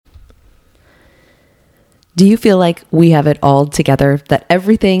Do you feel like we have it all together, that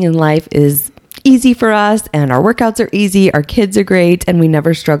everything in life is easy for us and our workouts are easy, our kids are great, and we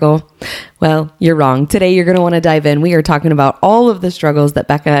never struggle? Well, you're wrong. Today, you're going to want to dive in. We are talking about all of the struggles that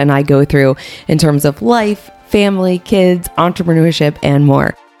Becca and I go through in terms of life, family, kids, entrepreneurship, and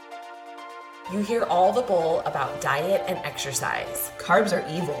more. You hear all the bull about diet and exercise. Carbs are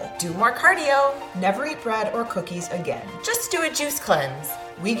evil. Do more cardio. Never eat bread or cookies again. Just do a juice cleanse.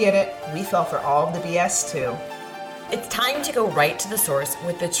 We get it. We fell for all of the BS too. It's time to go right to the source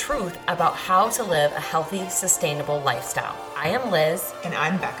with the truth about how to live a healthy, sustainable lifestyle. I am Liz. And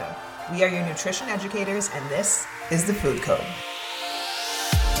I'm Becca. We are your nutrition educators, and this is The Food Code.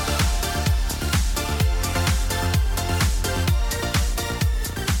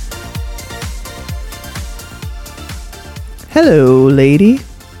 Hello, lady.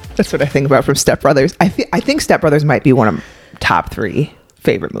 That's what I think about from Step Brothers. I think Step Brothers might be one of my top 3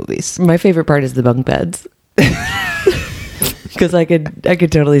 favorite movies. My favorite part is the bunk beds. Because I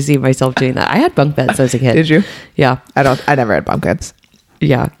could totally see myself doing that. I had bunk beds as a kid. Did you? Yeah. I never had bunk beds.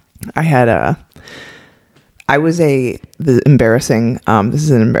 Yeah. This is an embarrassing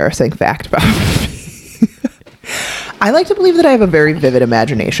fact about me. I like to believe that I have a very vivid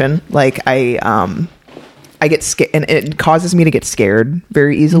imagination. Like I get scared, and it causes me to get scared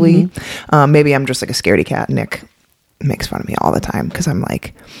very easily. Mm-hmm. Maybe I'm just like a scaredy cat. Nick makes fun of me all the time because I'm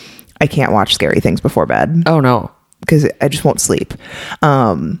like, I can't watch scary things before bed. Oh no. Because I just won't sleep.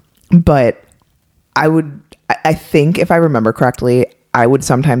 But I think if I remember correctly, I would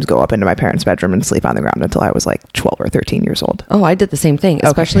sometimes go up into my parents' bedroom and sleep on the ground until I was like 12 or 13 years old. Oh, I did the same thing,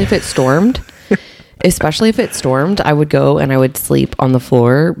 especially if it stormed. I would go and I would sleep on the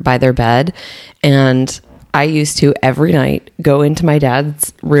floor by their bed. And I used to every night go into my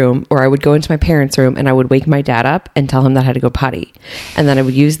dad's room, or I would go into my parents' room and I would wake my dad up and tell him that I had to go potty. And then I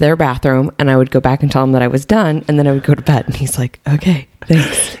would use their bathroom and I would go back and tell him that I was done. And then I would go to bed. And he's like, okay,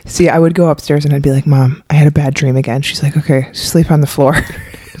 thanks. See, I would go upstairs and I'd be like, Mom, I had a bad dream again. She's like, okay, sleep on the floor.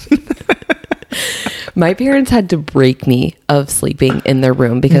 My parents had to break me of sleeping in their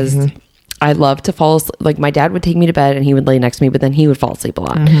room because I love to fall asleep. Like my dad would take me to bed and he would lay next to me, but then he would fall asleep a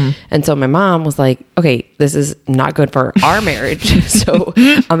lot. And so my mom was like, okay, this is not good for our marriage. So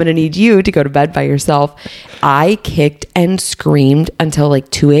I'm going to need you to go to bed by yourself. I kicked and screamed until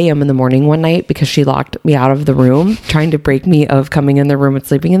like 2 a.m. in the morning one night because she locked me out of the room, trying to break me of coming in the room and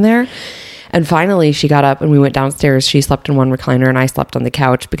sleeping in there. And finally she got up and we went downstairs. She slept in one recliner and I slept on the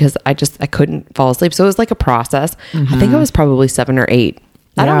couch because I couldn't fall asleep. So it was like a process. I think I was probably 7 or 8.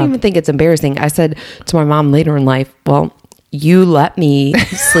 I don't even think it's embarrassing. I said to my mom later in life, well, you let me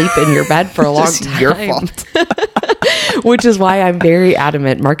sleep in your bed for a long time. Your fault. Which is why I'm very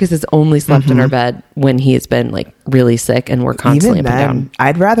adamant. Marcus has only slept in our bed when he has been like really sick and we're constantly up and down.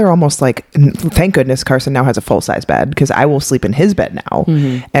 I'd rather almost like, thank goodness Carson now has a full size bed because I will sleep in his bed now.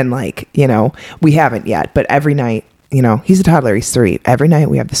 And like, we haven't yet, but every night, he's a toddler. He's 3. Every night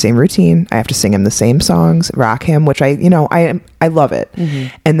we have the same routine. I have to sing him the same songs, rock him, which I love it.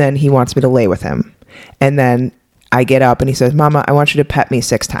 And then he wants me to lay with him. And then I get up and he says, Mama, I want you to pet me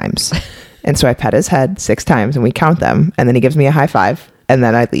 6 times. And so I pet his head 6 times and we count them. And then he gives me a high five and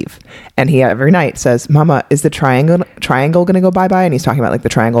then I leave. And he every night says, Mama, is the triangle going to go bye-bye? And he's talking about like the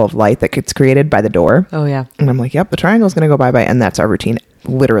triangle of light that gets created by the door. Oh yeah. And I'm like, yep, the triangle is going to go bye-bye. And that's our routine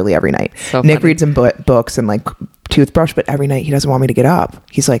literally every night. So Nick funny. reads him books and like toothbrush, but every night he doesn't want me to get up.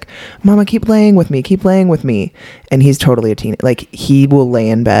 He's like, Mama, keep laying with me. And he's totally a teen. Like he will lay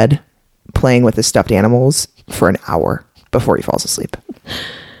in bed playing with his stuffed animals for an hour before he falls asleep.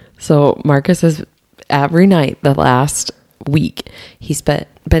 So Marcus has every night the last week, he's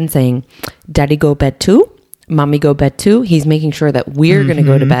been saying, Daddy go bed too? Mommy go bed too? He's making sure that we're going to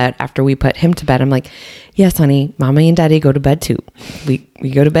go to bed after we put him to bed. I'm like, yes, honey, Mommy and Daddy go to bed too. We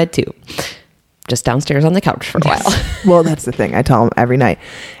go to bed too. Just downstairs on the couch for a while. Well, that's the thing. I tell him every night.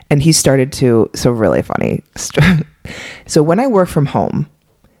 And he started to, so really funny. So when I work from home,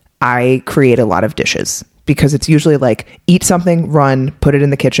 I create a lot of dishes because it's usually like eat something, run, put it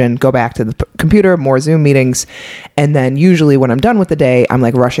in the kitchen, go back to the computer, more Zoom meetings. And then usually when I'm done with the day, I'm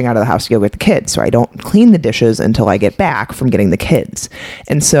like rushing out of the house to go get the kids. So I don't clean the dishes until I get back from getting the kids.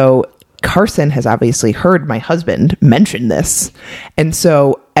 And so Carson has obviously heard my husband mention this. And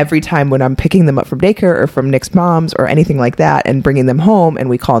so every time when I'm picking them up from daycare or from Nick's mom's or anything like that and bringing them home and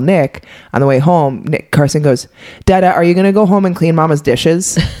we call Nick on the way home, Carson goes, Dada, are you going to go home and clean Mama's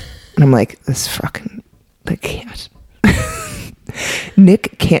dishes? And I'm like, this fucking, I can't.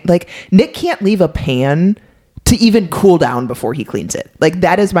 Nick can't leave a pan to even cool down before he cleans it. Like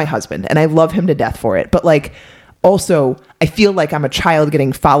that is my husband and I love him to death for it. But like, also, I feel like I'm a child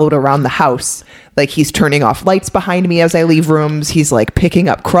getting followed around the house. Like he's turning off lights behind me as I leave rooms. He's like picking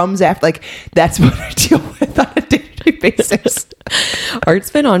up crumbs after, like that's what I deal with on a day-to-day basis. Art's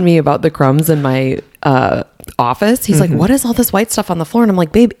been on me about the crumbs in my office. He's like, what is all this white stuff on the floor? And I'm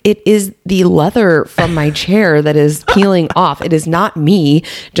like, babe, it is the leather from my chair that is peeling off. It is not me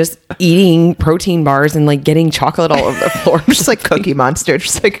just eating protein bars and like getting chocolate all over the floor. Just like Cookie Monster,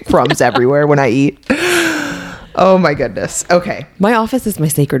 just like crumbs everywhere when I eat. Oh my goodness. Okay. My office is my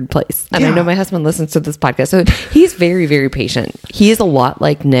sacred place. And Yeah. I know my husband listens to this podcast. So he's very, very patient. He is a lot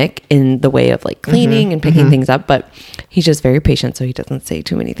like Nick in the way of like cleaning and picking things up, but he's just very patient. So he doesn't say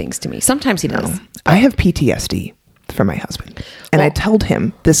too many things to me. Sometimes he does. I have PTSD from my husband. And I told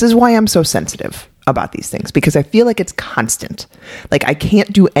him, this is why I'm so sensitive about these things, because I feel like it's constant. Like I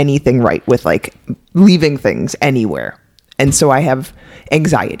can't do anything right with like leaving things anywhere. And so I have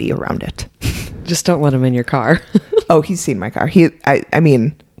anxiety around it. Just don't let him in your car. Oh, he's seen my car. I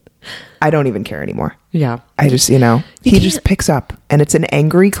mean, I don't even care anymore. Yeah. I just, he just picks up, and it's an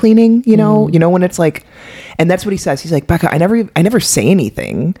angry cleaning, you know, when it's like, and that's what he says. He's like, Becca, I never say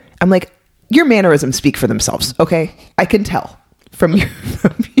anything. I'm like, your mannerisms speak for themselves. Okay. I can tell from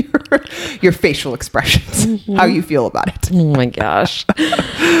your facial expressions, how you feel about it. Oh my gosh.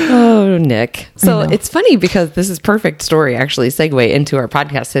 Oh, Nick. So it's funny because this is perfect story, actually, segue into our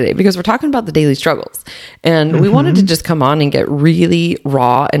podcast today, because we're talking about the daily struggles. And we wanted to just come on and get really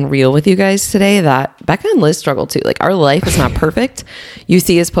raw and real with you guys today that Becca and Liz struggle too. Like our life is not perfect. You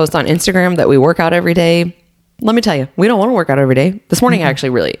see us post on Instagram that we work out every day. Let me tell you, we don't want to work out every day. This morning, I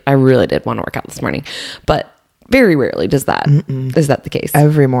really did want to work out this morning, but very rarely is that the case.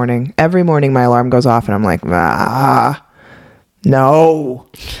 Every morning my alarm goes off and I'm like, no.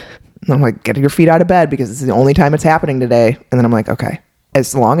 And I'm like, get your feet out of bed because this is the only time it's happening today. And then I'm like, okay,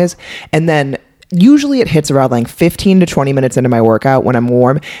 as long as, and then usually it hits around like 15 to 20 minutes into my workout when I'm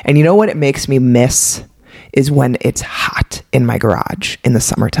warm. And you know what it makes me miss is when it's hot in my garage in the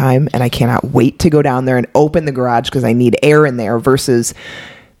summertime. And I cannot wait to go down there and open the garage because I need air in there versus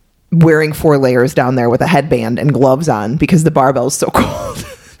wearing 4 layers down there with a headband and gloves on because the barbell is so cold.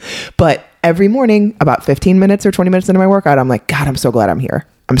 But every morning, about 15 minutes or 20 minutes into my workout, I'm like, God, I'm so glad I'm here.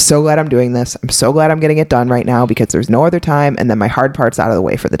 I'm so glad I'm doing this. I'm so glad I'm getting it done right now because there's no other time. And then my hard part's out of the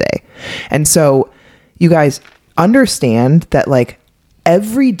way for the day. And so you guys understand that like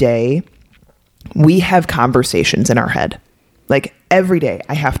every day we have conversations in our head. Like every day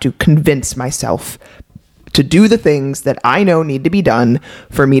I have to convince myself to do the things that I know need to be done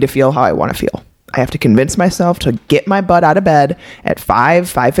for me to feel how I want to feel. I have to convince myself to get my butt out of bed at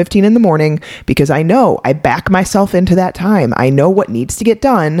 5:15 in the morning because I know I back myself into that time. I know what needs to get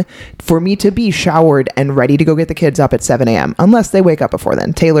done for me to be showered and ready to go get the kids up at 7 a.m. Unless they wake up before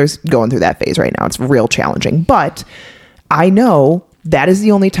then. Taylor's going through that phase right now. It's real challenging. But I know that is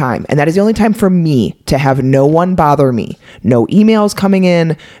the only time. And that is the only time for me to have no one bother me. No emails coming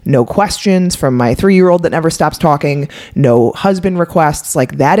in, no questions from my 3-year-old that never stops talking, no husband requests.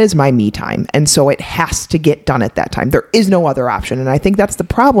 Like that is my me time. And so it has to get done at that time. There is no other option. And I think that's the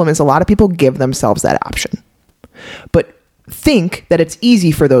problem is a lot of people give themselves that option, but think that it's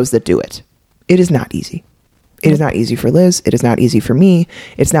easy for those that do it. It is not easy. It is not easy for Liz. It is not easy for me.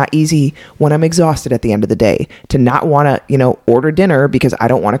 It's not easy when I'm exhausted at the end of the day to not want to, order dinner because I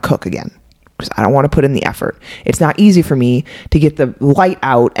don't want to cook again. Because I don't want to put in the effort. It's not easy for me to get the light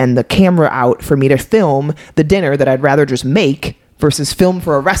out and the camera out for me to film the dinner that I'd rather just make versus film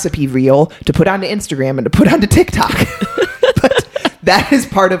for a recipe reel to put onto Instagram and to put onto TikTok. But that is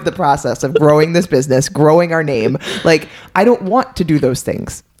part of the process of growing this business, growing our name. Like, I don't want to do those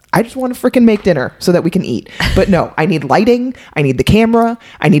things. I just want to freaking make dinner so that we can eat. But no, I need lighting. I need the camera.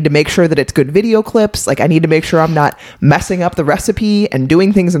 I need to make sure that it's good video clips. Like I need to make sure I'm not messing up the recipe and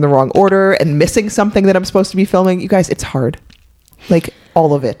doing things in the wrong order and missing something that I'm supposed to be filming. You guys, it's hard. Like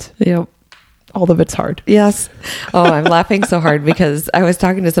all of it. Yep. All of it's hard. Yes. Oh, I'm laughing so hard because I was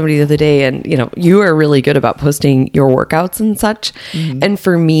talking to somebody the other day and, you are really good about posting your workouts and such. Mm-hmm. And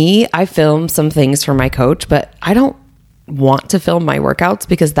for me, I film some things for my coach, but I don't want to film my workouts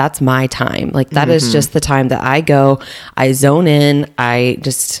because that's my time. Like that is just the time that I go, I zone in, I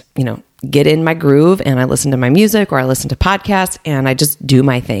just, get in my groove and I listen to my music or I listen to podcasts and I just do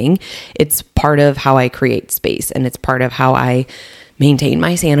my thing. It's part of how I create space and it's part of how I maintain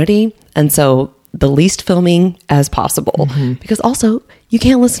my sanity. And so the least filming as possible because also you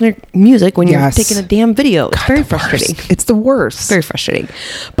can't listen to music when you're taking a damn video. It's very frustrating. It's the worst. Very frustrating.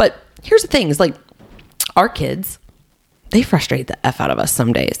 But here's the thing is like our kids, they frustrate the F out of us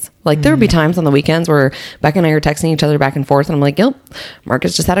some days. Like there would be times on the weekends where Becca and I are texting each other back and forth and I'm like, yep,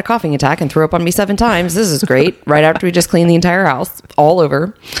 Marcus just had a coughing attack and threw up on me 7 times. This is great. Right after we just cleaned the entire house all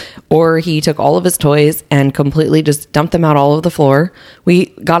over. Or he took all of his toys and completely just dumped them out all over the floor. We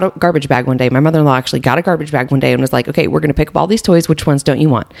got a garbage bag one day. My mother-in-law actually got a garbage bag one day and was like, okay, we're going to pick up all these toys. Which ones don't you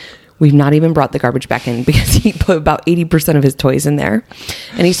want? We've not even brought the garbage back in because he put about 80% of his toys in there.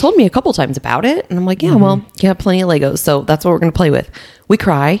 And he's told me a couple times about it. And I'm like, yeah, well, you have plenty of Legos. So that's what we're going to play with. We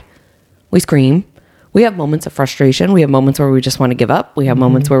cry. We scream. We have moments of frustration. We have moments where we just want to give up. We have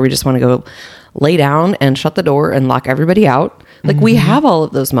moments where we just want to go lay down and shut the door and lock everybody out. Like we have all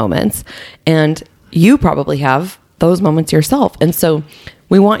of those moments. And you probably have those moments yourself. And so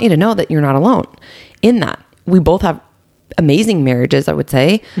we want you to know that you're not alone in that. We both have amazing marriages, I would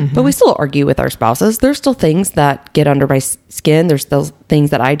say, but we still argue with our spouses. There's still things that get under my skin. There's still things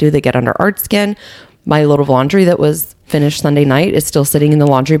that I do that get under Art's skin. My load of laundry that was finished Sunday night is still sitting in the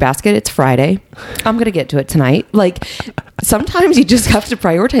laundry basket. It's Friday. I'm going to get to it tonight. Like sometimes you just have to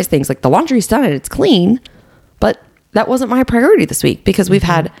prioritize things. Like the laundry's done and it's clean, but that wasn't my priority this week because we've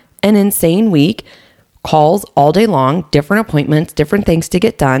had an insane week. Calls all day long, different appointments, different things to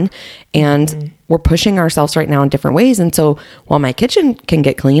get done. And we're pushing ourselves right now in different ways. And so while my kitchen can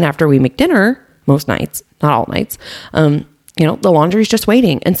get clean after we make dinner, most nights, not all nights, the laundry's just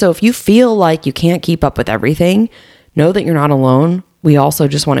waiting. And so if you feel like you can't keep up with everything, know that you're not alone. We also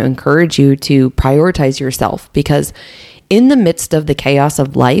just want to encourage you to prioritize yourself because in the midst of the chaos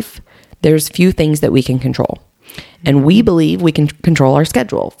of life, there's few things that we can control. And we believe we can control our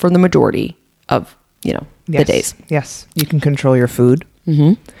schedule for the majority of the days. Yes. You can control your food.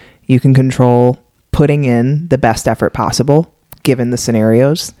 You can control putting in the best effort possible given the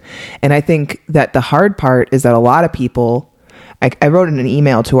scenarios. And I think that the hard part is that a lot of people, I wrote in an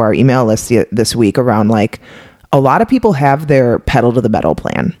email to our email list this week around like a lot of people have their pedal to the metal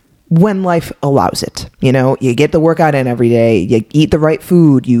plan when life allows it. You get the workout in every day, you eat the right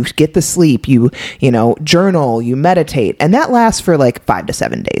food, you get the sleep, you journal, you meditate, and that lasts for like 5 to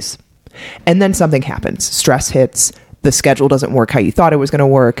 7 days. And then something happens. Stress hits. The schedule doesn't work how you thought it was going to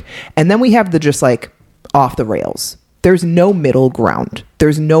work. And then we have the just like off the rails. There's no middle ground.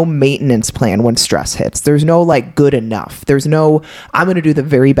 There's no maintenance plan when stress hits. There's no like good enough. There's no, I'm going to do the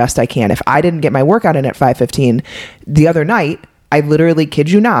very best I can. If I didn't get my workout in at 5:15 the other night, I literally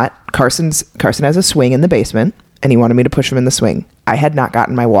kid you not, Carson has a swing in the basement and he wanted me to push him in the swing. I had not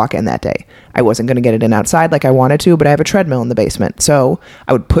gotten my walk in that day. I wasn't going to get it in outside like I wanted to, but I have a treadmill in the basement. So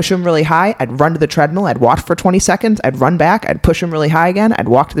I would push him really high. I'd run to the treadmill. I'd walk for 20 seconds. I'd run back. I'd push him really high again. I'd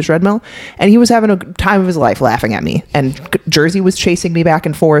walk to the treadmill. And he was having a time of his life laughing at me. And Jersey was chasing me back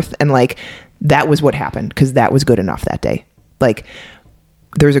and forth. And like, that was what happened because that was good enough that day. Like,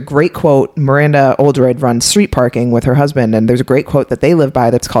 there's a great quote. Miranda Oldroyd runs street parking with her husband. And there's a great quote that they live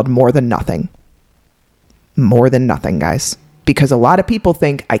by that's called more than nothing. More than nothing, guys. Because a lot of people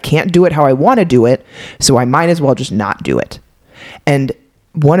think I can't do it how I want to do it, so I might as well just not do it. And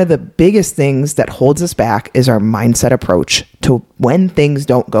one of the biggest things that holds us back is our mindset approach to when things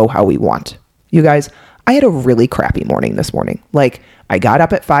don't go how we want. You guys, I had a really crappy morning this morning. Like, I got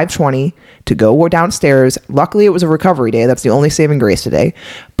up at 5:20 to go downstairs. Luckily, it was a recovery day. That's the only saving grace today.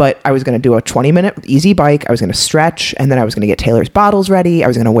 But I was going to do a 20-minute easy bike. I was going to stretch, and then I was going to get Taylor's bottles ready. I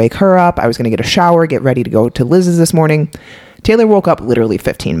was going to wake her up. I was going to get a shower, get ready to go to Liz's this morning. Taylor woke up literally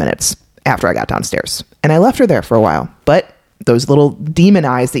 15 minutes after I got downstairs, and I left her there for a while. But those little demon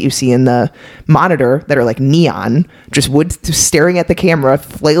eyes that you see in the monitor that are like neon, just staring at the camera,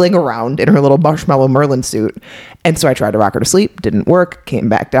 flailing around in her little Marshmallow Merlin suit. And so I tried to rock her to sleep. Didn't work. Came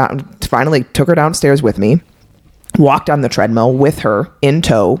back down. Finally took her downstairs with me. Walked on the treadmill with her in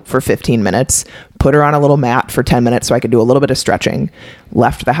tow for 15 minutes. Put her on a little mat for 10 minutes so I could do a little bit of stretching.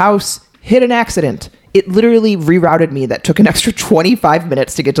 Left the house. Hit an accident. It literally rerouted me. That took an extra 25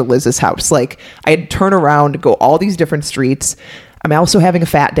 minutes to get to Liz's house. Like, I had to turn around, go all these different streets. I'm also having a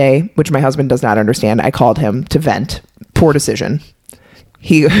fat day, which my husband does not understand. I called him to vent. Poor decision.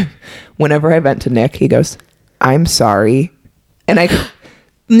 Whenever I vent to Nick, he goes, "I'm sorry." And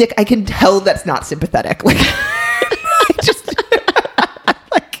Nick, I can tell that's not sympathetic. Like,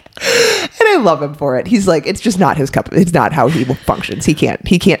 and I love him for it. He's like, it's just not his cup. It's not how he functions. He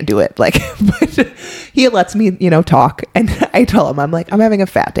can't do it. Like, but he lets me, talk. And I tell him, I'm like, I'm having a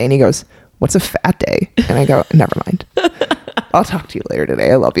fat day. And he goes, "What's a fat day?" And I go, "Never mind. I'll talk to you later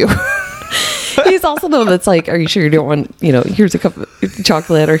today. I love you." He's also the one that's like, "Are you sure you don't want, here's a cup of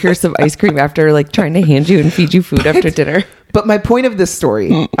chocolate or here's some ice cream," after like trying to hand you and feed you food after dinner. But my point of this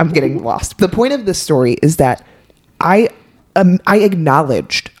story, I'm getting lost. The point of this story is that I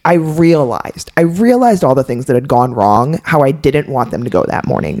acknowledged, I realized all the things that had gone wrong, how I didn't want them to go that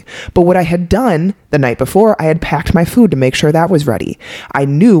morning. But what I had done the night before, I had packed my food to make sure that was ready. I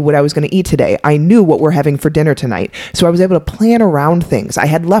knew what I was going to eat today. I knew what we're having for dinner tonight. So I was able to plan around things. I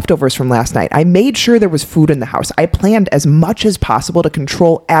had leftovers from last night. I made sure there was food in the house. I planned as much as possible to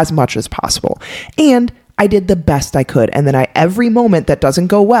control as much as possible. And I did the best I could. And then every moment that doesn't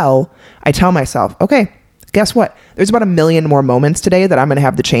go well, I tell myself, okay, guess what? There's about 1 million more moments today that I'm going to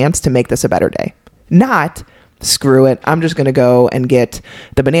have the chance to make this a better day. Not, screw it, I'm just going to go and get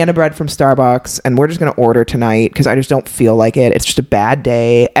the banana bread from Starbucks and we're just going to order tonight because I just don't feel like it. It's just a bad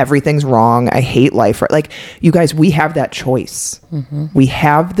day. Everything's wrong. I hate life. Like, you guys, we have that choice. Mm-hmm. We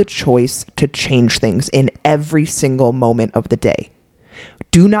have the choice to change things in every single moment of the day.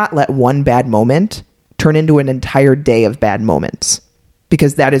 Do not let one bad moment turn into an entire day of bad moments,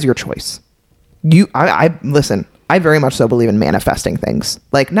 because that is your choice. Listen, I very much so believe in manifesting things.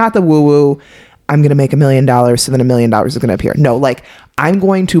 Like, not the woo-woo, I'm going to make $1 million, so then $1 million is going to appear. No, like, I'm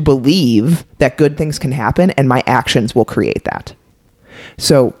going to believe that good things can happen and my actions will create that.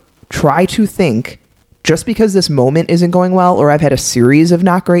 So try to think, just because this moment isn't going well, or I've had a series of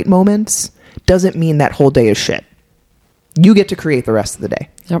not great moments, doesn't mean that whole day is shit. You get to create the rest of the day.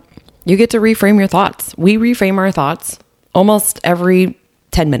 Yep. You get to reframe your thoughts. We reframe our thoughts almost every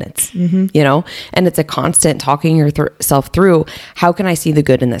 10 minutes, you know, and it's a constant talking yourself through. How can I see the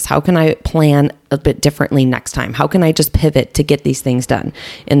good in this? How can I plan a bit differently next time? How can I just pivot to get these things done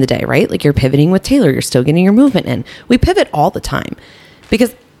in the day, right? Like, you're pivoting with Taylor, you're still getting your movement in. We pivot all the time,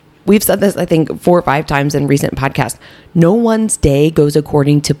 because we've said this, I think, 4 or 5 times in recent podcasts. No one's day goes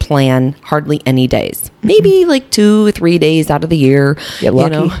according to plan hardly any days. Maybe like 2 or 3 days out of the year. Get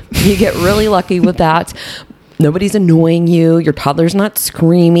lucky. You know, you get really lucky with that. Nobody's annoying you. Your toddler's not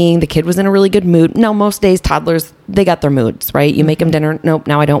screaming. The kid was in a really good mood. No, most days toddlers, they got their moods, right? You make them dinner. Nope,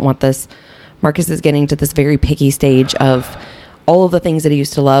 now I don't want this. Marcus is getting to this very picky stage of all of the things that he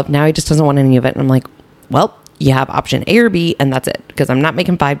used to love. Now he just doesn't want any of it. And I'm like, well, you have option A or B, and that's it, because I'm not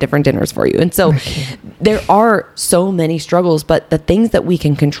making 5 different dinners for you. And so there are so many struggles, but the things that we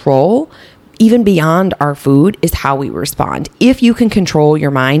can control, even beyond our food, is how we respond. If you can control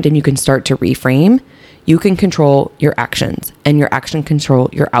your mind and you can start to reframe, you can control your actions, and your action control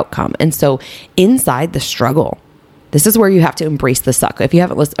your outcome. And so inside the struggle, this is where you have to embrace the suck. If you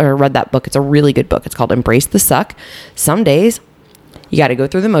haven't listened or read that book, it's a really good book. It's called Embrace the Suck. Some days you got to go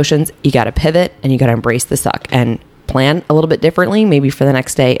through the motions, you got to pivot, and you got to embrace the suck and plan a little bit differently, maybe for the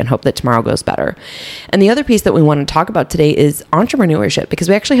next day, and hope that tomorrow goes better. And the other piece that we want to talk about today is entrepreneurship, because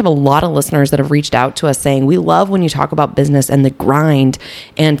we actually have a lot of listeners that have reached out to us saying, we love when you talk about business and the grind,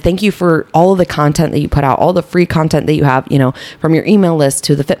 and thank you for all of the content that you put out, all the free content that you have, you know, from your email list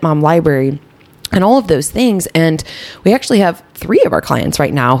to the Fit Mom library and all of those things. And we actually have 3 of our clients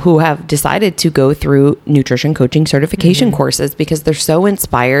right now who have decided to go through nutrition coaching certification courses, because they're so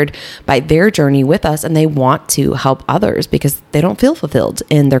inspired by their journey with us, and they want to help others because they don't feel fulfilled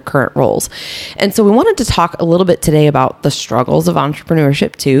in their current roles. And so we wanted to talk a little bit today about the struggles of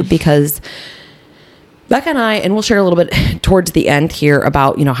entrepreneurship too, because Becca and I, and we'll share a little bit towards the end here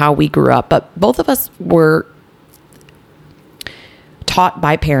about, you know, how we grew up, but both of us were taught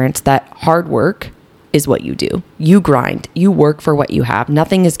by parents that hard work is what you do. You grind, you work for what you have.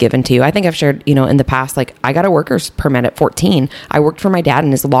 Nothing is given to you. I think I've shared, you know, in the past, like, I got a worker's permit at 14. I worked for my dad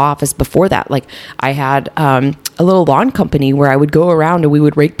in his law office before that. Like, I had a little lawn company where I would go around and we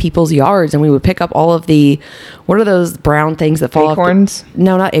would rake people's yards, and we would pick up all of the, what are those brown things that fall acorns?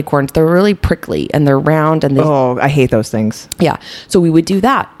 No, not acorns. They're really prickly and they're round, and oh, I hate those things. Yeah. So we would do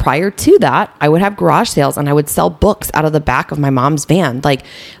that. Prior to that, I would have garage sales, and I would sell books out of the back of my mom's van. Like,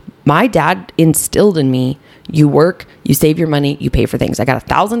 my dad instilled in me, you work, you save your money, you pay for things. I got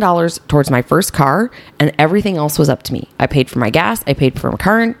 $1,000 towards my first car, and everything else was up to me. I paid for my gas, I paid for my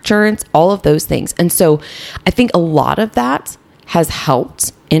car insurance, all of those things. And so I think a lot of that has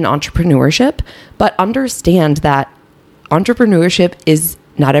helped in entrepreneurship, but understand that entrepreneurship is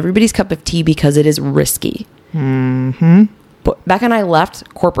not everybody's cup of tea, because it is risky. But Becca and I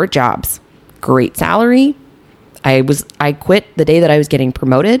left corporate jobs, great salary. I quit the day that I was getting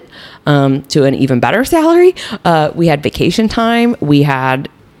promoted to an even better salary. We had vacation time. We had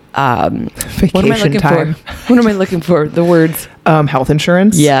Vacation time. What am I looking for? The words. Health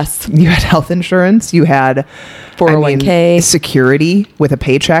insurance. Yes. You had health insurance. You had 401k. Security with a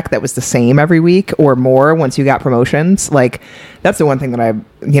paycheck that was the same every week or more once you got promotions. Like, that's the one thing that I,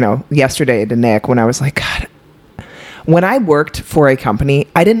 yesterday to Nick, when I was like, God, when I worked for a company,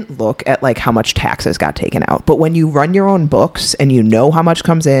 I didn't look at like how much taxes got taken out. But when you run your own books and you know how much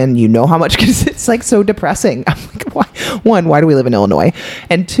comes in, you know how much it's like so depressing. I'm like, why do we live in Illinois?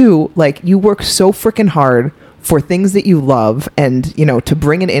 And two, like you work so freaking hard for things that you love and, you know, to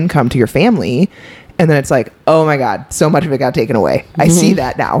bring an income to your family. And then it's like, oh my God, so much of it got taken away. I see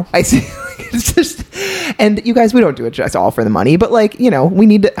that now. I see. It's just, and you guys, we don't do it just all for the money, but like, you know, we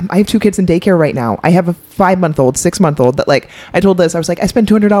need to, I have 2 kids in daycare right now. I have a 5-month-old, 6-month-old that like, I told Liz, I was like, I spend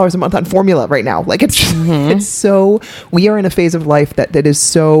 $200 a month on formula right now. Like it's, just, it's so, we are in a phase of life that is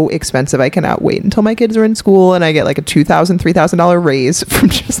so expensive. I cannot wait until my kids are in school and I get like a $2,000, $3,000 raise from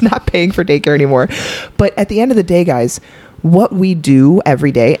just not paying for daycare anymore. But at the end of the day, guys, what we do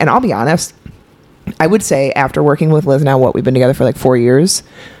every day, and I'll be honest, I would say after working with Liz now, we've been together for like 4 years.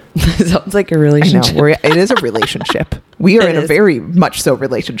 Sounds like a relationship. I know, it is a relationship. We are in a very much so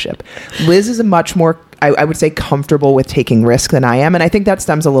relationship. Liz is a much more, I would say, comfortable with taking risk than I am. And I think that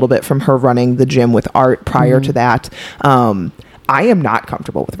stems a little bit from her running the gym with Art prior to that. I am not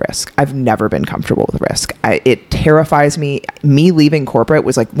comfortable with risk. I've never been comfortable with risk. It terrifies me. Me leaving corporate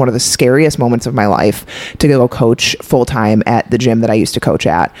was like one of the scariest moments of my life to go coach full time at the gym that I used to coach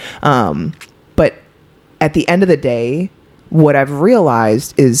at. But at the end of the day, what I've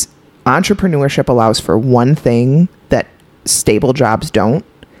realized is entrepreneurship allows for one thing that stable jobs don't,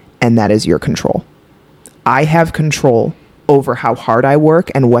 and that is your control. I have control over how hard I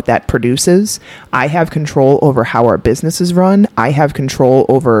work and what that produces. I have control over how our businesses run. I have control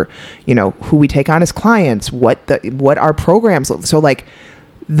over, you know, who we take on as clients, what our programs look. So like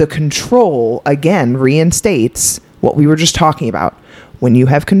the control again reinstates what we were just talking about. When you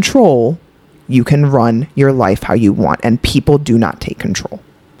have control, you can run your life how you want, and people do not take control.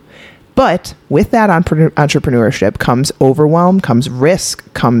 But with that entrepreneurship comes overwhelm, comes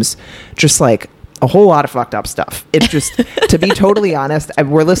risk, comes just like a whole lot of fucked up stuff. It's just, to be totally honest,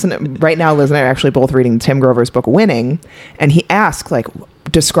 we're listening right now. Liz and I are actually both reading Tim Grover's book, Winning. And he asks, like,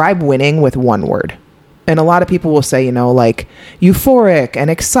 describe winning with one word. And a lot of people will say, you know, like euphoric and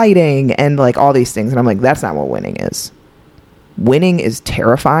exciting and like all these things. And I'm like, that's not what winning is. Winning is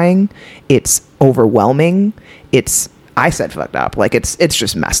terrifying. It's overwhelming. I said fucked up. Like it's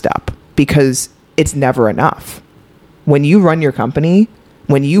just messed up because it's never enough. When you run your company,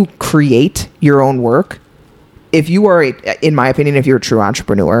 when you create your own work, if you are, in my opinion, if you're a true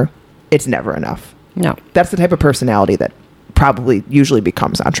entrepreneur, it's never enough. No. That's the type of personality that probably usually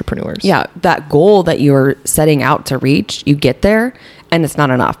becomes entrepreneurs. Yeah. That goal that you're setting out to reach, you get there and it's not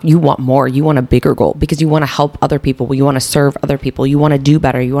enough. You want more. You want a bigger goal because you want to help other people. You want to serve other people. You want to do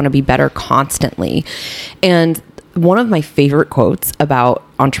better. You want to be better constantly. And one of my favorite quotes about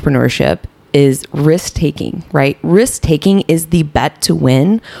entrepreneurship is risk taking, right? Risk taking is the bet to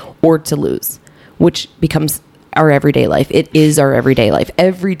win or to lose, which becomes our everyday life. It is our everyday life.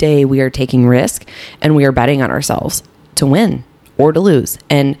 Every day we are taking risk and we are betting on ourselves to win or to lose.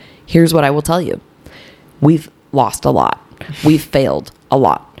 And here's what I will tell you. We've lost a lot. We've failed a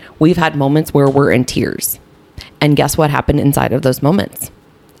lot. We've had moments where we're in tears. And guess what happened inside of those moments?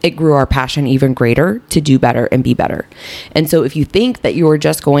 It grew our passion even greater to do better and be better. And so if you think that you're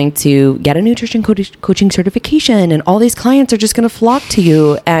just going to get a nutrition coaching certification and all these clients are just going to flock to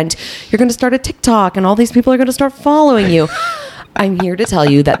you and you're going to start a TikTok and all these people are going to start following you, I'm here to tell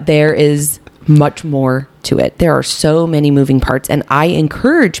you that there is much more to it. There are so many moving parts, and I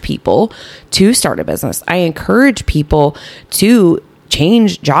encourage people to start a business. I encourage people to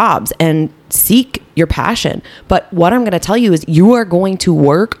change jobs and seek your passion. But what I'm going to tell you is you are going to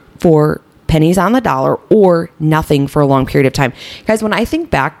work for pennies on the dollar or nothing for a long period of time. Guys, when I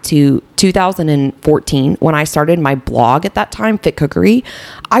think back to 2014, when I started my blog at that time, Fit Cookery,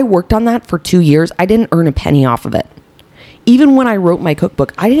 I worked on that for 2 years. I didn't earn a penny off of it. Even when I wrote my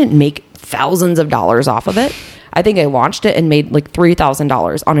cookbook, I didn't make thousands of dollars off of it. I think I launched it and made like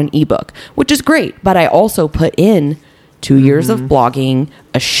 $3,000 on an ebook, which is great. But I also put in 2 years of blogging,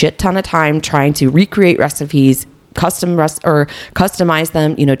 a shit ton of time trying to recreate recipes, customize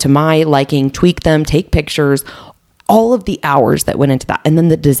them, you know, to my liking, tweak them, take pictures, all of the hours that went into that. And then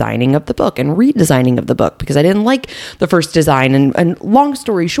the designing of the book and redesigning of the book because I didn't like the first design. And long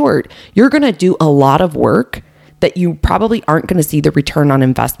story short, you're going to do a lot of work that you probably aren't going to see the return on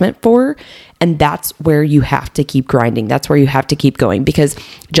investment for. And that's where you have to keep grinding. That's where you have to keep going because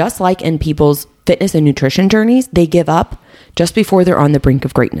just like in people's fitness and nutrition journeys, they give up just before they're on the brink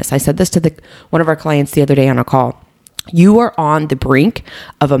of greatness. I said this to one of our clients the other day on a call. You are on the brink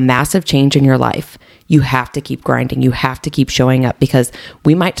of a massive change in your life. You have to keep grinding. You have to keep showing up, because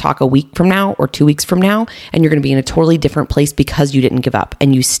we might talk a week from now or 2 weeks from now, and you're going to be in a totally different place because you didn't give up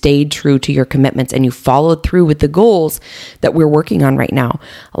and you stayed true to your commitments and you followed through with the goals that we're working on right now.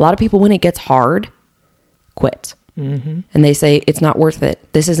 A lot of people, when it gets hard, quit. And they say, it's not worth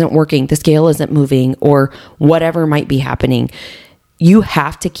it. This isn't working. The scale isn't moving, or whatever might be happening. You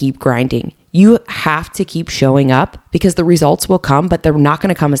have to keep grinding. You have to keep showing up, because the results will come, but they're not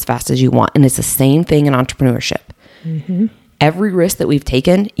going to come as fast as you want. And it's the same thing in entrepreneurship. Every risk that we've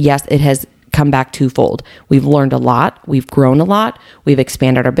taken, yes, it has come back twofold. We've learned a lot. We've grown a lot. We've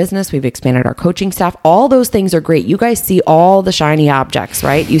expanded our business. We've expanded our coaching staff. All those things are great. You guys see all the shiny objects,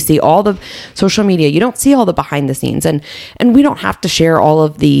 right? You see all the social media. You don't see all the behind the scenes. And we don't have to share all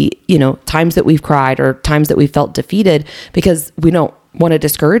of the, times that we've cried or times that we felt defeated, because we don't want to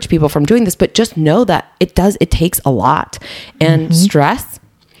discourage people from doing this, but just know that it takes a lot. And stress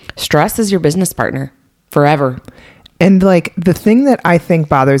is your business partner forever. And like, the thing that I think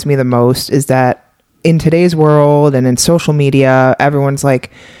bothers me the most is that in today's world and in social media, everyone's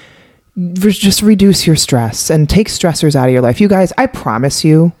like, just reduce your stress and take stressors out of your life. You guys, I promise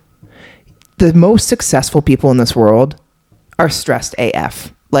you, the most successful people in this world are stressed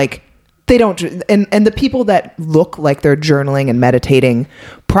AF. Like, they don't, and the people that look like they're journaling and meditating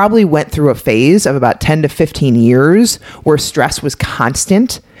probably went through a phase of about 10 to 15 years where stress was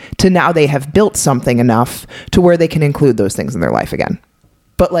constant, to now they have built something enough to where they can include those things in their life again.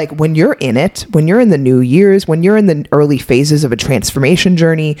 But like, when you're in it, when you're in the new years, when you're in the early phases of a transformation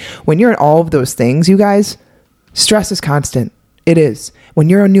journey, when you're in all of those things, you guys, stress is constant. It is. When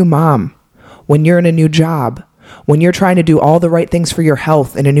you're a new mom, when you're in a new job, when you're trying to do all the right things for your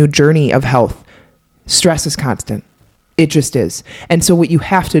health in a new journey of health, stress is constant. It just is. And so what you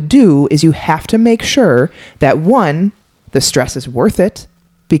have to do is you have to make sure that, one, the stress is worth it,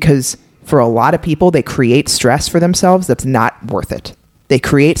 because for a lot of people, they create stress for themselves that's not worth it. They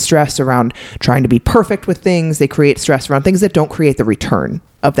create stress around trying to be perfect with things. They create stress around things that don't create the return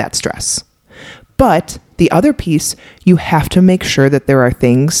of that stress. But the other piece, you have to make sure that there are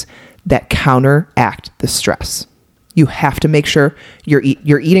things that counteract the stress. You have to make sure you're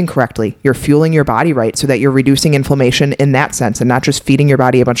eating correctly. You're fueling your body right, so that you're reducing inflammation in that sense, and not just feeding your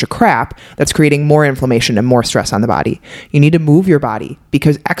body a bunch of crap that's creating more inflammation and more stress on the body. You need to move your body,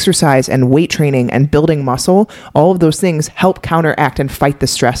 because exercise and weight training and building muscle, all of those things help counteract and fight the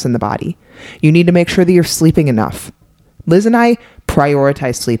stress in the body. You need to make sure that you're sleeping enough. Liz and I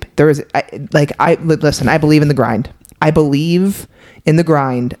prioritize sleep. Listen, I believe in the grind. I believe in the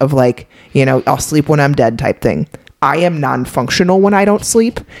grind of I'll sleep when I'm dead type thing. I am non-functional when I don't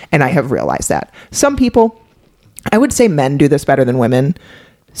sleep, and I have realized that. Some people, I would say men do this better than women.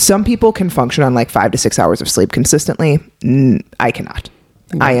 Some people can function on 5 to 6 hours of sleep consistently. I cannot.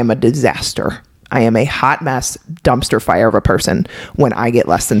 I am a disaster. I am a hot mess, dumpster fire of a person when I get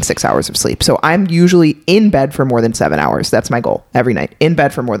less than 6 hours of sleep. So I'm usually in bed for more than 7 hours. That's my goal every night, in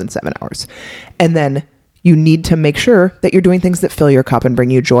bed for more than 7 hours. And then you need to make sure that you're doing things that fill your cup and bring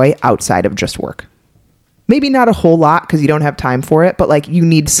you joy outside of just work. Maybe not a whole lot, because you don't have time for it, but you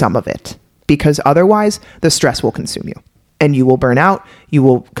need some of it, because otherwise the stress will consume you and you will burn out. You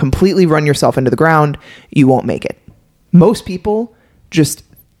will completely run yourself into the ground. You won't make it. Most people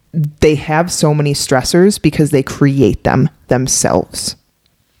they have so many stressors because they create them themselves.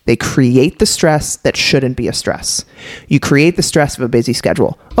 They create the stress that shouldn't be a stress. You create the stress of a busy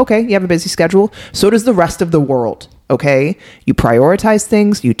schedule. Okay, you have a busy schedule. So does the rest of the world. Okay? You prioritize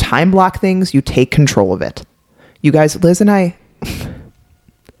things, you time block things, you take control of it. You guys, Liz and I,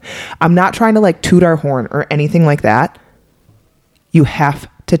 I'm not trying to toot our horn or anything like that. You have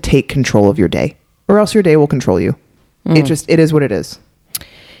to take control of your day, or else your day will control you. It is what it is.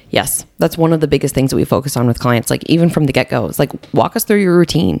 Yes, that's one of the biggest things that we focus on with clients. Even from the get-go, it's walk us through your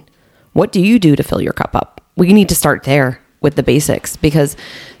routine. What do you do to fill your cup up? We need to start there with the basics, because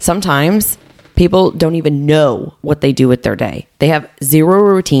sometimes people don't even know what they do with their day. They have zero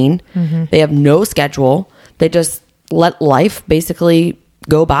routine. They have no schedule. They just let life basically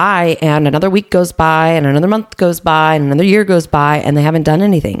go by, and another week goes by, and another month goes by, and another year goes by, and they haven't done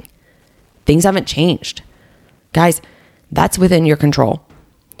anything. Things haven't changed. Guys, that's within your control.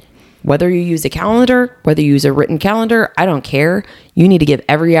 Whether you use a calendar, whether you use a written calendar, I don't care. You need to give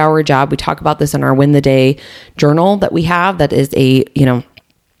every hour a job. We talk about this in our Win the Day journal that we have. That is a,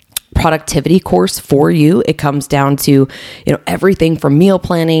 productivity course for you. It comes down to, everything from meal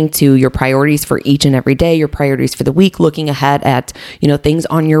planning to your priorities for each and every day, your priorities for the week, looking ahead at, things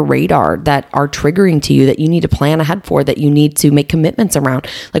on your radar that are triggering to you that you need to plan ahead for, that you need to make commitments around.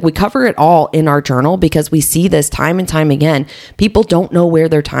 Like, we cover it all in our journal because we see this time and time again. People don't know where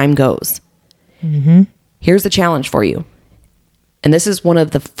their time goes. Mm-hmm. Here's the challenge for you. And this is one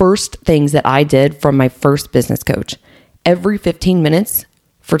of the first things that I did from my first business coach. Every 15 minutes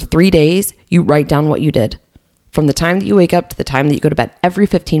for 3 days, you write down what you did. From the time that you wake up to the time that you go to bed, every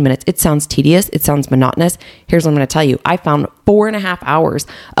 15 minutes. It sounds tedious. It sounds monotonous. Here's what I'm going to tell you. I found 4.5 hours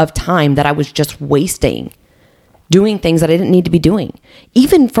of time that I was just wasting doing things that I didn't need to be doing.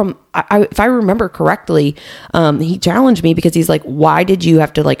 Even from, if I remember correctly, he challenged me because he's like, why did you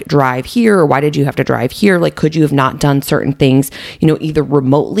have to drive here? Or why did you have to drive here? Like, could you have not done certain things, either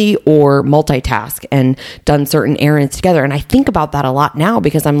remotely or multitask and done certain errands together? And I think about that a lot now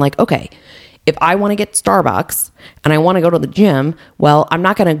because I'm like, okay, if I want to get Starbucks and I want to go to the gym, well, I'm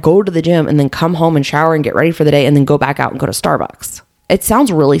not going to go to the gym and then come home and shower and get ready for the day and then go back out and go to Starbucks. It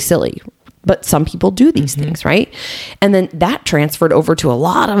sounds really silly, but some people do these things, right? And then that transferred over to a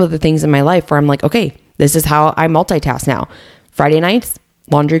lot of other things in my life where I'm like, okay, this is how I multitask now. Friday nights,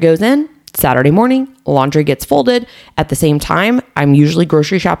 laundry goes in. Saturday morning, laundry gets folded. At the same time, I'm usually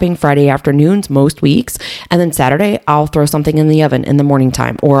grocery shopping Friday afternoons most weeks. And then Saturday, I'll throw something in the oven in the morning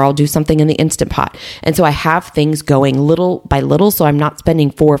time, or I'll do something in the Instant Pot. And so I have things going little by little. So I'm not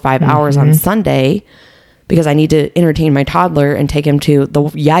spending 4 or 5 hours on Sunday because I need to entertain my toddler and take him to the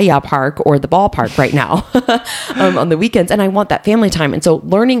Yaya Park or the ballpark right now on the weekends. And I want that family time. And so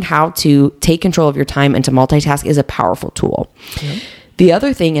learning how to take control of your time and to multitask is a powerful tool. Yep. The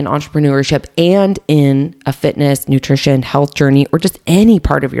other thing in entrepreneurship and in a fitness, nutrition, health journey, or just any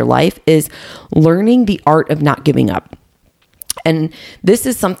part of your life is learning the art of not giving up. And this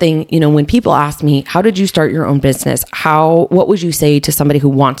is something, when people ask me, how did you start your own business? What would you say to somebody who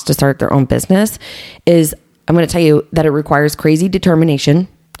wants to start their own business? Is I'm going to tell you that it requires crazy determination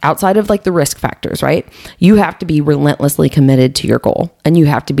outside of the risk factors, right? You have to be relentlessly committed to your goal, and you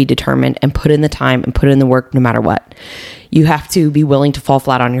have to be determined and put in the time and put in the work no matter what. You have to be willing to fall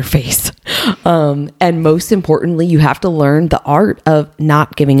flat on your face. And most importantly, you have to learn the art of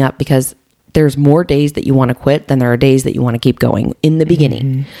not giving up, because there's more days that you want to quit than there are days that you want to keep going in the beginning.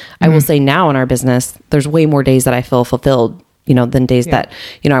 Mm-hmm. I will say now in our business, there's way more days that I feel fulfilled, than days that,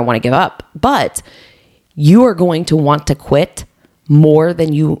 I want to give up. But you are going to want to quit more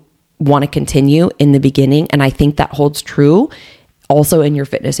than you want to continue in the beginning. And I think that holds true also in your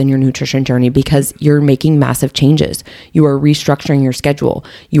fitness and your nutrition journey, because you're making massive changes. You are restructuring your schedule.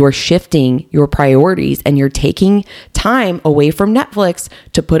 You are shifting your priorities, and you're taking time away from Netflix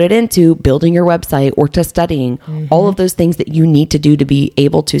to put it into building your website or to studying, all of those things that you need to do to be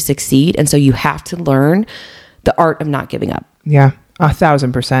able to succeed. And so you have to learn the art of not giving up. Yeah,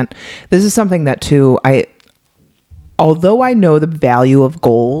 1,000%. This is something that too, although I know the value of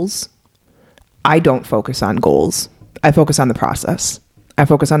goals, I don't focus on goals. I focus on the process. I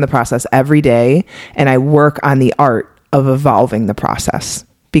focus on the process every day, and I work on the art of evolving the process,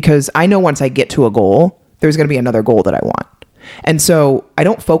 because I know once I get to a goal, there's going to be another goal that I want. And so I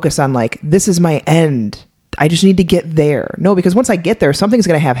don't focus on this is my end. I just need to get there. No, because once I get there, something's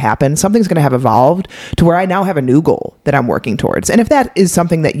going to have happened. Something's going to have evolved to where I now have a new goal that I'm working towards. And if that is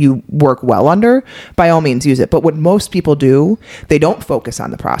something that you work well under, by all means use it. But what most people do, they don't focus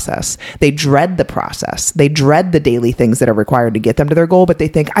on the process. They dread the process. They dread the daily things that are required to get them to their goal, but they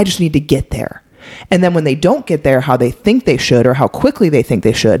think, I just need to get there. And then when they don't get there how they think they should, or how quickly they think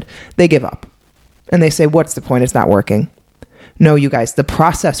they should, they give up. And they say, what's the point? It's not working. No, you guys, the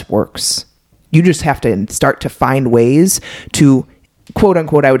process works. You just have to start to find ways to, quote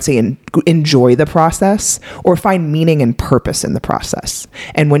unquote, I would say, enjoy the process, or find meaning and purpose in the process.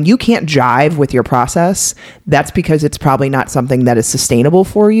 And when you can't jive with your process, that's because it's probably not something that is sustainable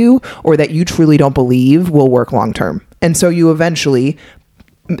for you, or that you truly don't believe will work long term. And so you eventually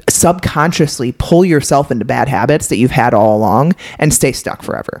subconsciously pull yourself into bad habits that you've had all along and stay stuck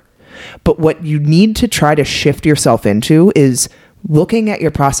forever. But what you need to try to shift yourself into is looking at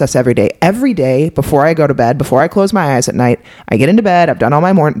your process every day. Every day before I go to bed, before I close my eyes at night, I get into bed, I've done all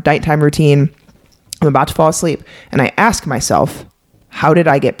my nighttime routine, I'm about to fall asleep, and I ask myself, how did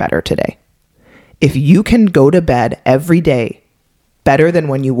I get better today? If you can go to bed every day better than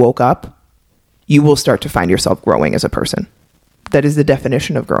when you woke up, you will start to find yourself growing as a person. That is the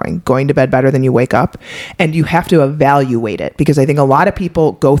definition of growing, going to bed better than you wake up. And you have to evaluate it, because I think a lot of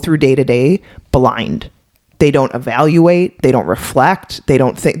people go through day to day blind. They don't evaluate, they don't reflect, they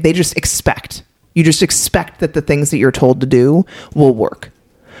don't think, they just expect. You just expect that the things that you're told to do will work.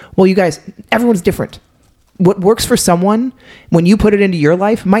 Well, you guys, everyone's different. What works for someone, when you put it into your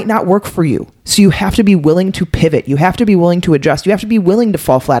life, might not work for you. So you have to be willing to pivot. You have to be willing to adjust. You have to be willing to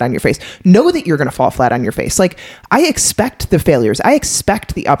fall flat on your face. Know that you're going to fall flat on your face. Like, I expect the failures. I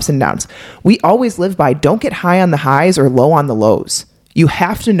expect the ups and downs. We always live by don't get high on the highs or low on the lows. You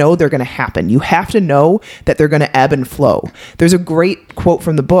have to know they're going to happen. You have to know that they're going to ebb and flow. There's a great quote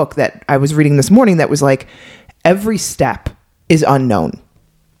from the book that I was reading this morning that was like, every step is unknown.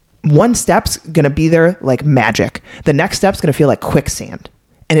 One step's going to be there like magic. The next step's going to feel like quicksand.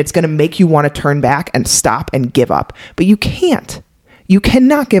 And it's going to make you want to turn back and stop and give up. But you can't. You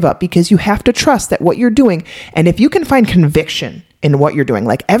cannot give up because you have to trust that what you're doing. And if you can find conviction in what you're doing,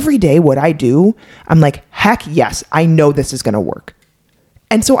 like every day what I do, I'm like, heck yes, I know this is going to work.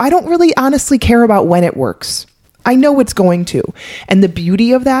 And so I don't really honestly care about when it works. I know it's going to. And the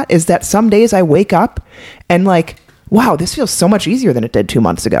beauty of that is that some days I wake up and like, wow, this feels so much easier than it did 2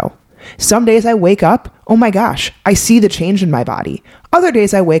 months ago. Some days I wake up, oh my gosh, I see the change in my body. Other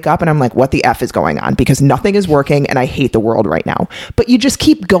days I wake up and I'm like, what the F is going on? Because nothing is working and I hate the world right now. But you just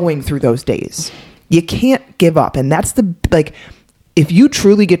keep going through those days. You can't give up. And that's the, like, if you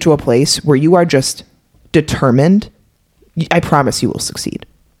truly get to a place where you are just determined, I promise you will succeed.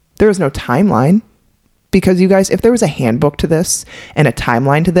 There is no timeline. Because you guys, if there was a handbook to this and a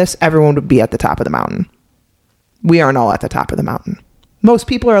timeline to this, everyone would be at the top of the mountain. We aren't all at the top of the mountain. Most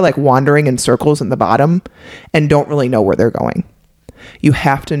people are like wandering in circles in the bottom and don't really know where they're going. You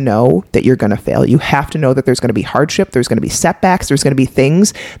have to know that you're going to fail. You have to know that there's going to be hardship. There's going to be setbacks. There's going to be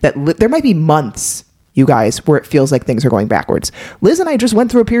things that there might be months, you guys, where it feels like things are going backwards. Liz and I just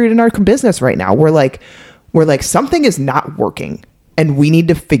went through a period in our business right now where like something is not working and we need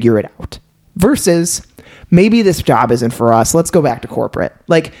to figure it out. Versus maybe this job isn't for us. Let's go back to corporate.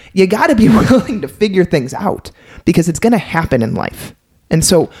 Like, you got to be willing to figure things out because it's going to happen in life. And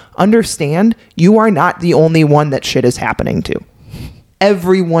so understand you are not the only one that shit is happening to.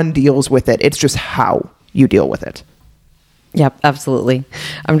 Everyone deals with it. It's just how you deal with it. Yep, absolutely.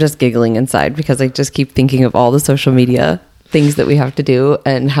 I'm just giggling inside because I just keep thinking of all the social media things that we have to do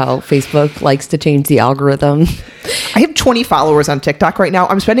and how Facebook likes to change the algorithm. I have 20 followers on TikTok right now.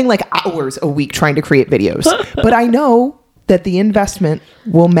 I'm spending like hours a week trying to create videos, but I know that the investment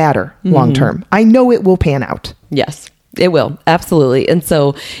will matter long term. I know it will pan out. Yes, it will. Absolutely. And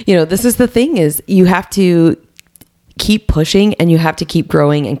so, this is the thing is you have to keep pushing and you have to keep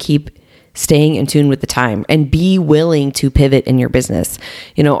growing and keep staying in tune with the time and be willing to pivot in your business.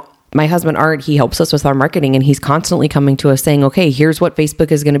 My husband, Art, he helps us with our marketing and he's constantly coming to us saying, okay, here's what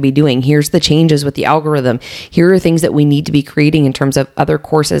Facebook is going to be doing. Here's the changes with the algorithm. Here are things that we need to be creating in terms of other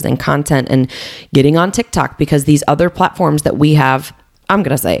courses and content and getting on TikTok because these other platforms that we have, I'm going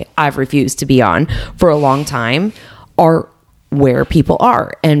to say I've refused to be on for a long time, are where people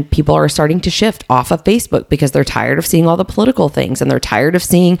are. And people are starting to shift off of Facebook because they're tired of seeing all the political things and they're tired of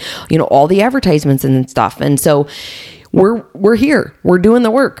seeing, all the advertisements and stuff. And so we're here. We're doing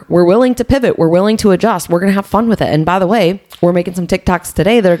the work. We're willing to pivot. We're willing to adjust. We're going to have fun with it. And by the way, we're making some TikToks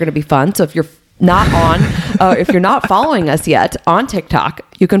today that are going to be fun. So if you're not on, if you're not following us yet on TikTok,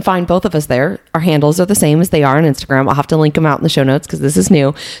 you can find both of us there. Our handles are the same as they are on Instagram. I'll have to link them out in the show notes because this is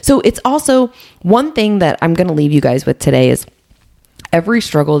new. So it's also one thing that I'm going to leave you guys with today is every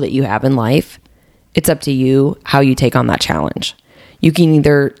struggle that you have in life, it's up to you how you take on that challenge. You can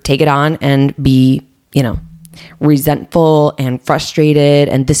either take it on and be, resentful and frustrated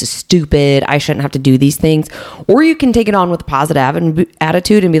and this is stupid, I shouldn't have to do these things, or you can take it on with a positive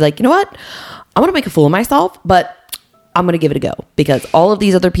attitude and be like, you know what, I'm gonna make a fool of myself, but I'm gonna give it a go because all of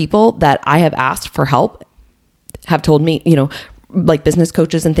these other people that I have asked for help have told me, like business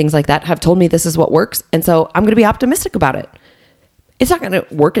coaches and things like that have told me this is what works, and so I'm gonna be optimistic about it. It's not gonna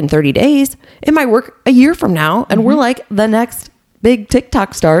work in 30 days. It might work a year from now and we're like the next big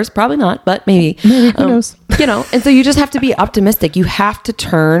TikTok stars, probably not, but maybe who knows? And so you just have to be optimistic. You have to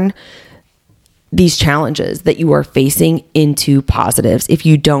turn these challenges that you are facing into positives. If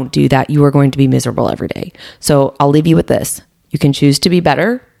you don't do that, you are going to be miserable every day. So I'll leave you with this. You can choose to be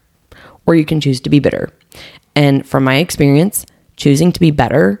better or you can choose to be bitter. And from my experience, choosing to be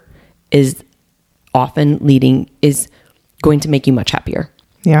better is going to make you much happier.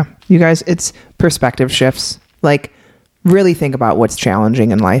 Yeah. You guys, it's perspective shifts. Like, really think about what's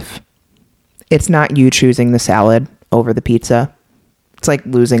challenging in life. It's not you choosing the salad over the pizza. It's like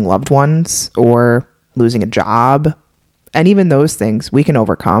losing loved ones or losing a job. And even those things we can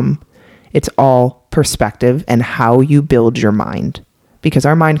overcome. It's all perspective and how you build your mind, because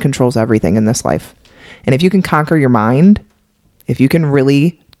our mind controls everything in this life. And if you can conquer your mind, if you can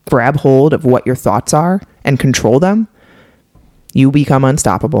really grab hold of what your thoughts are and control them, you become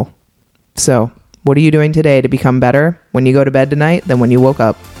unstoppable. So, what are you doing today to become better when you go to bed tonight than when you woke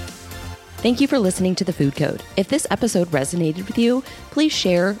up? Thank you for listening to The Food Code. If this episode resonated with you, please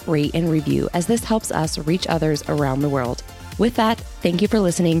share, rate, and review, as this helps us reach others around the world. With that, thank you for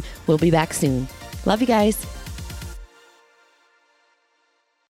listening. We'll be back soon. Love you guys.